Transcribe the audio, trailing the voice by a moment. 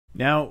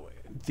Now,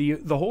 the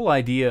whole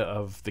idea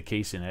of the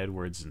case in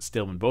Edwards and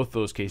Stillman, both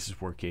those cases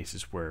were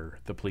cases where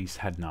the police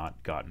had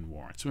not gotten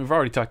warrants. We've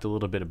already talked a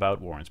little bit about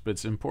warrants, but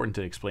it's important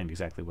to explain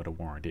exactly what a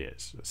warrant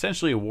is.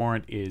 Essentially, a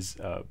warrant is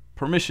a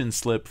permission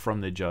slip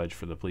from the judge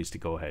for the police to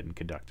go ahead and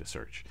conduct a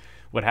search.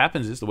 What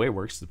happens is, the way it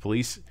works, the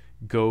police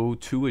go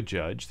to a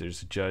judge.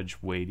 There's a judge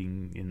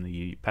waiting in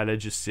the Palais de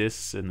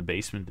Justice in the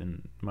basement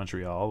in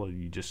Montreal.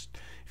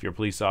 If you're a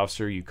police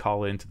officer, you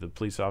call in to the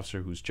police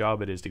officer whose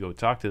job it is to go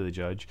talk to the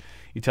judge.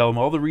 You tell him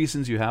all the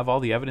reasons you have, all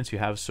the evidence you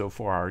have so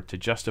far to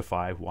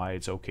justify why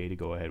it's okay to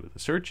go ahead with the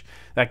search.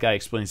 That guy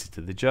explains it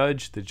to the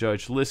judge. The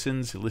judge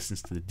listens. He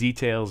listens to the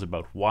details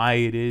about why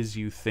it is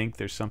you think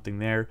there's something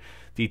there,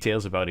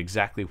 details about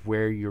exactly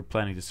where you're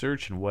planning to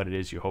search and what it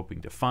is you're hoping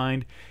to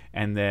find.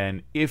 And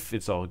then, if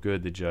it's all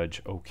good, the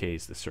judge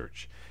okays the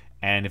search.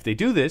 And if they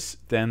do this,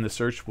 then the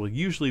search will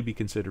usually be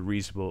considered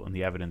reasonable, and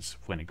the evidence,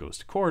 when it goes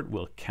to court,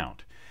 will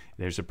count.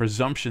 There's a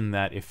presumption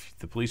that if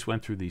the police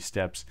went through these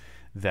steps,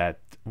 that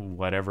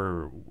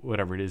whatever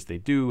it is they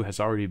do has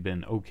already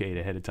been okayed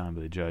ahead of time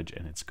by the judge,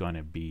 and it's going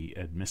to be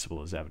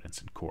admissible as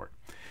evidence in court.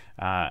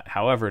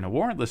 However, in a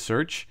warrantless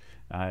search,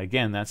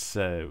 again, that's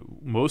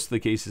most of the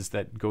cases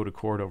that go to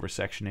court over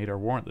Section 8 are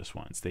warrantless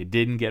ones. They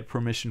didn't get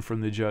permission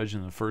from the judge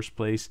in the first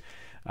place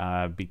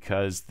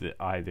because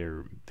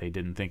either they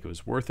didn't think it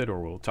was worth it, or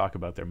we'll talk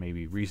about there may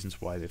be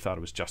reasons why they thought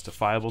it was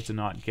justifiable to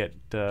not get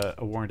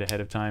a warrant ahead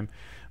of time.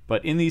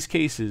 But in these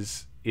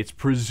cases, it's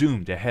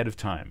presumed ahead of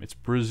time. It's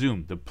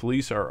presumed the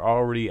police are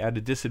already at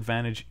a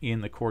disadvantage in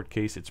the court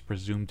case. It's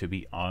presumed to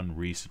be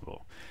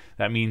unreasonable.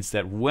 That means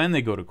that when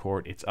they go to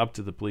court, it's up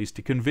to the police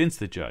to convince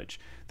the judge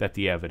that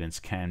the evidence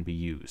can be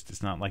used.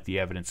 It's not like the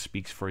evidence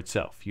speaks for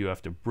itself. You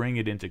have to bring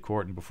it into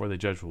court, and before the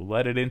judge will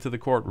let it into the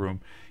courtroom,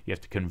 you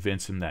have to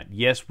convince him that,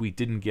 yes, we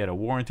didn't get a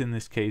warrant in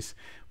this case,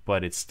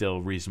 but it's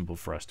still reasonable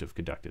for us to have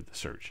conducted the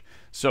search.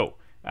 So,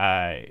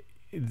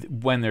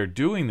 when they're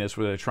doing this,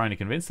 where they're trying to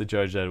convince the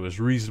judge that it was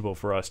reasonable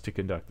for us to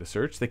conduct the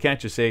search, they can't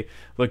just say,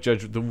 look,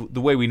 judge,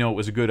 the way we know it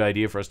was a good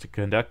idea for us to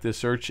conduct this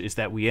search is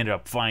that we ended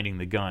up finding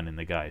the gun in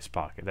the guy's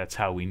pocket. That's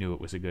how we knew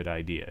it was a good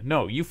idea.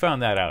 No, you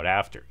found that out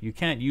after. You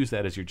can't use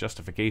that as your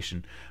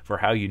justification for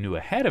how you knew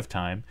ahead of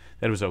time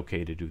that it was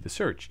okay to do the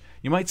search.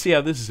 You might see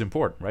how this is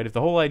important, right? If the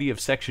whole idea of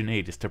Section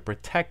 8 is to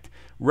protect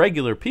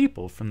regular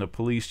people from the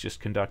police just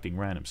conducting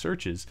random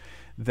searches,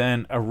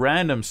 then a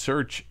random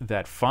search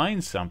that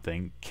finds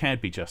something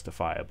can't be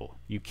justifiable.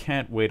 You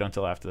can't wait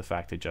until after the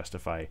fact to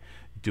justify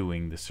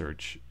doing the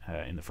search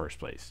in the first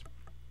place.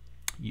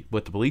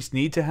 What the police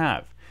need to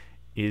have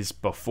is,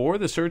 before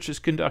the search is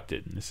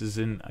conducted, and this is,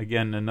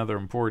 again, another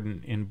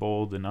important in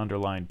bold and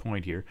underlined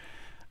point here,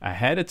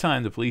 ahead of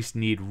time the police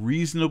need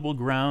reasonable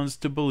grounds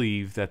to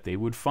believe that they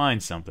would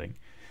find something,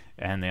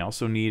 and they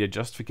also need a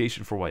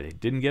justification for why they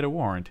didn't get a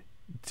warrant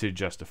to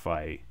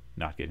justify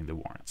not getting the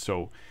warrant.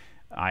 So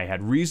I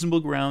had reasonable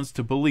grounds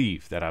to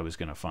believe that I was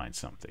going to find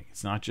something.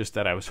 It's not just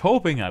that I was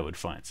hoping I would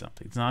find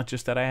something. It's not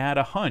just that I had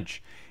a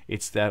hunch.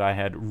 It's that I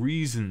had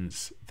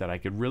reasons that I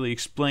could really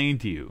explain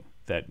to you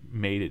that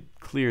made it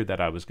clear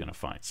that I was going to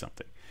find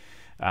something.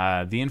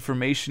 The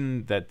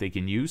information that they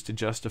can use to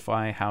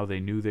justify how they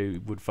knew they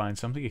would find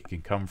something, it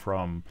can come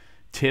from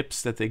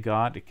tips that they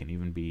got. It can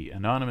even be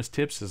anonymous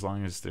tips, as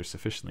long as they're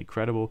sufficiently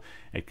credible.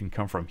 It can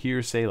come from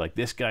hearsay, like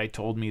this guy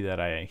told me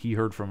that he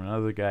heard from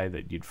another guy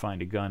that you'd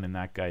find a gun in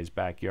that guy's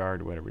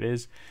backyard, or whatever it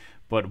is.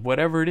 But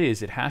whatever it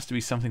is, it has to be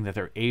something that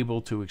they're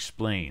able to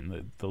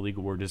explain. The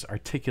legal word is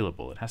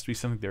articulable. It has to be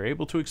something they're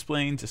able to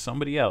explain to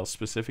somebody else,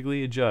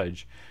 specifically a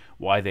judge,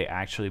 why they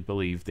actually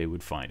believe they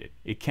would find it.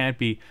 It can't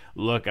be,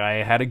 look,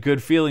 I had a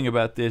good feeling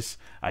about this.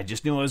 I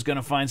just knew I was going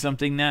to find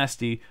something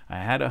nasty. I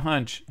had a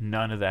hunch.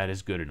 None of that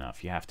is good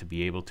enough. You have to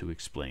be able to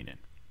explain it.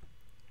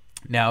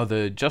 Now,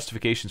 the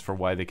justifications for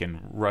why they can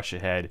rush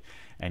ahead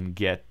and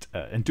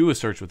do a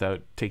search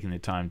without taking the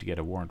time to get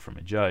a warrant from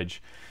a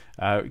judge.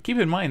 Keep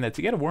in mind that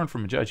to get a warrant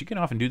from a judge, you can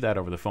often do that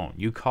over the phone.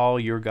 You call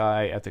your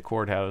guy at the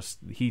courthouse,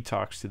 he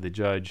talks to the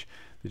judge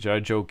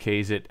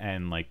okays it,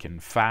 and can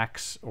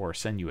fax or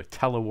send you a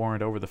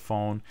telewarrant over the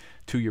phone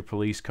to your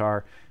police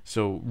car.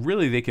 So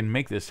really, they can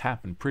make this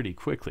happen pretty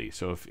quickly.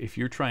 So if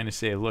you're trying to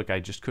say, look, I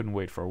just couldn't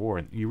wait for a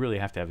warrant, you really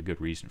have to have a good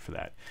reason for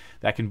that.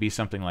 That can be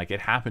something like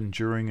it happened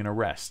during an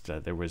arrest.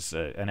 There was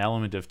an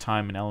element of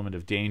time, an element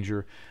of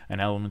danger,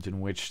 an element in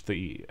which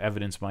the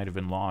evidence might have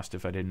been lost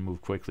if I didn't move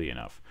quickly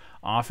enough.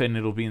 Often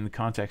it'll be in the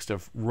context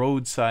of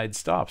roadside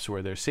stops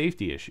where there's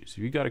safety issues. If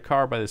you got a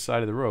car by the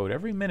side of the road,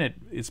 every minute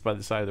it's by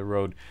the side of the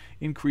road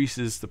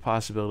increases the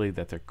possibility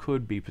that there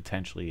could be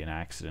potentially an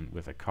accident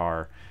with a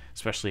car,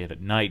 especially at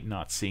night,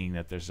 not seeing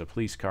that there's a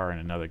police car and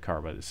another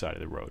car by the side of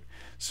the road.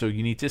 So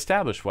you need to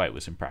establish why it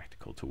was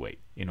impractical to wait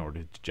in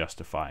order to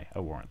justify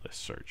a warrantless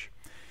search.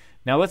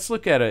 Now let's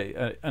look at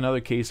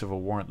another case of a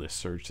warrantless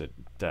search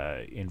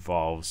that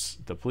involves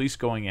the police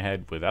going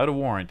ahead without a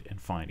warrant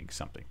and finding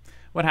something.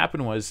 What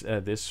happened was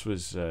this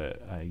was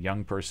a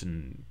young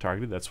person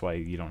targeted. That's why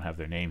you don't have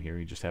their name here.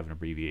 You just have an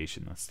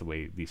abbreviation. That's the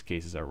way these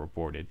cases are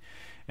reported.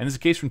 And this is a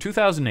case from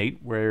 2008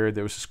 where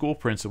there was a school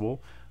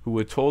principal who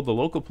had told the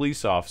local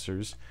police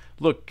officers,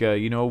 look,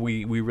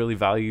 we really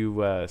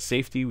value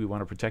safety. We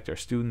want to protect our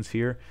students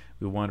here.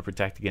 We want to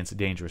protect against a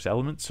dangerous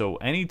element. So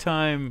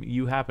anytime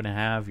you happen to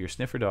have your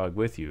sniffer dog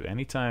with you,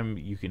 anytime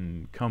you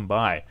can come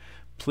by,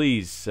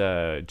 please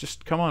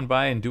just come on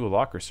by and do a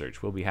locker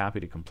search. We'll be happy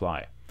to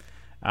comply.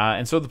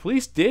 And so the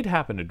police did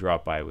happen to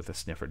drop by with a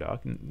sniffer dog.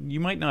 And you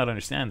might not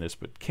understand this,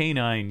 but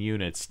canine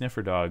unit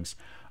sniffer dogs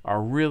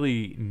are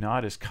really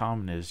not as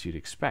common as you'd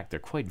expect. They're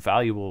quite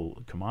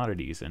valuable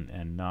commodities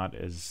and not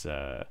as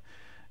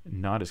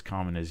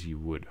common as you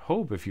would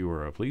hope if you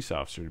were a police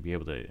officer to be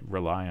able to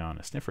rely on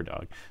a sniffer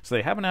dog. So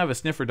they happen to have a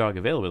sniffer dog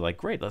available. Like,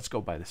 great, let's go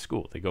by the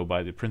school. They go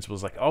by, the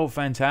principal's like, oh,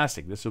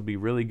 fantastic. This will be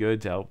really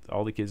good to help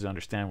all the kids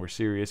understand we're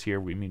serious here.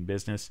 We mean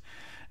business.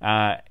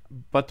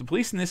 But the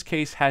police in this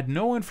case had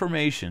no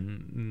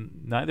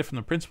information, neither from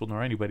the principal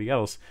nor anybody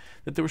else,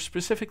 that there were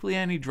specifically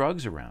any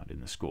drugs around in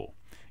the school.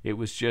 It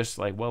was just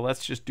like, well,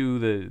 let's just do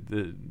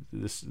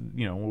this,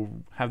 we'll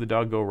have the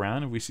dog go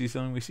around. If we see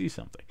something, we see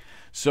something.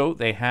 So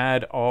they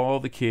had all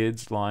the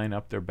kids line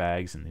up their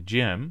bags in the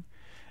gym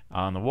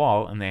on the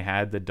wall, and they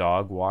had the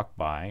dog walk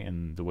by.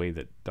 And the way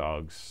that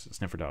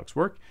sniffer dogs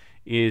work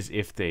is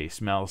if they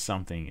smell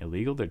something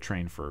illegal, they're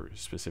trained for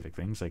specific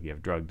things. Like you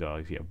have drug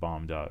dogs, you have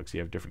bomb dogs, you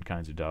have different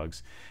kinds of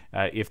dogs.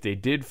 If they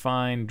did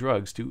find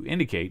drugs to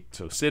indicate,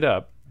 so sit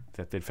up,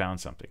 that they'd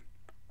found something.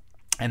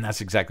 And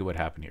that's exactly what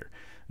happened here.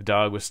 The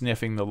dog was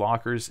sniffing the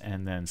lockers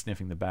and then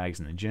sniffing the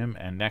bags in the gym.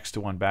 And next to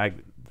one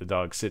bag, the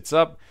dog sits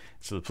up.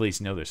 So the police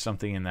know there's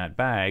something in that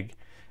bag.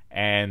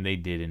 And they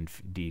did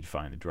indeed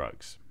find the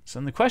drugs. So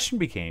then the question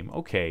became,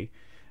 okay,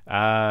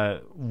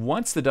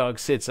 once the dog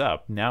sits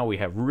up, now we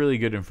have really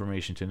good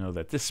information to know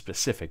that this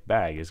specific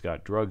bag has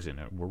got drugs in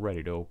it. We're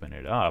ready to open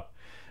it up.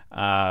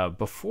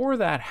 Before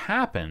that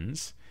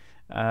happens,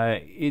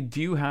 do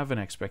you have an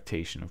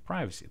expectation of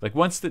privacy? Like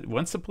once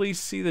the police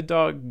see the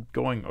dog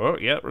going, oh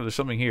yeah, there's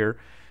something here,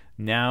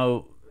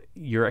 now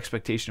your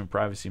expectation of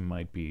privacy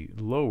might be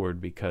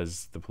lowered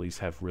because the police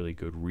have really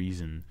good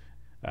reason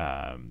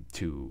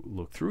to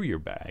look through your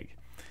bag.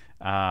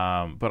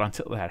 But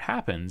until that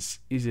happens,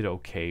 is it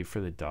okay for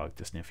the dog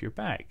to sniff your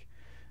bag?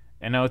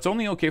 And now it's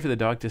only okay for the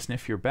dog to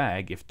sniff your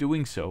bag if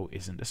doing so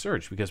isn't a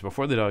search, because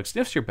before the dog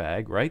sniffs your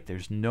bag, right,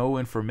 there's no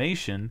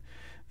information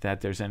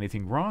that there's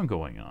anything wrong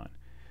going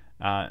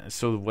on.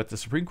 So what the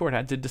Supreme Court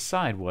had to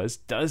decide was,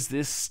 does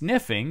this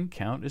sniffing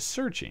count as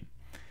searching?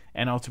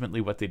 And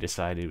ultimately what they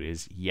decided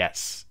is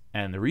yes.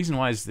 And the reason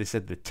why is they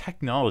said the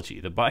technology,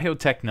 the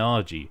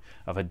biotechnology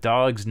of a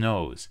dog's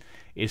nose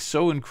is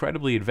so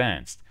incredibly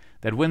advanced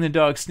that when the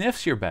dog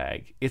sniffs your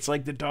bag, it's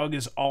like the dog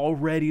is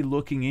already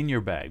looking in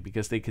your bag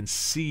because they can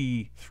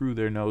see through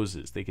their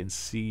noses. They can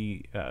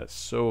see,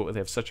 so they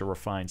have such a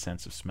refined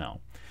sense of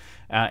smell.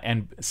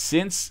 And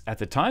since at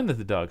the time that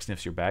the dog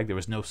sniffs your bag, there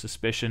was no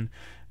suspicion,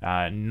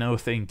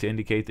 nothing to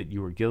indicate that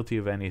you were guilty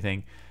of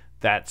anything,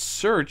 that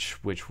search,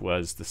 which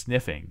was the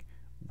sniffing,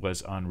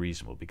 was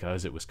unreasonable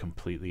because it was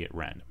completely at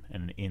random.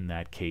 And in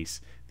that case,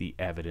 the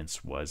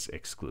evidence was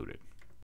excluded.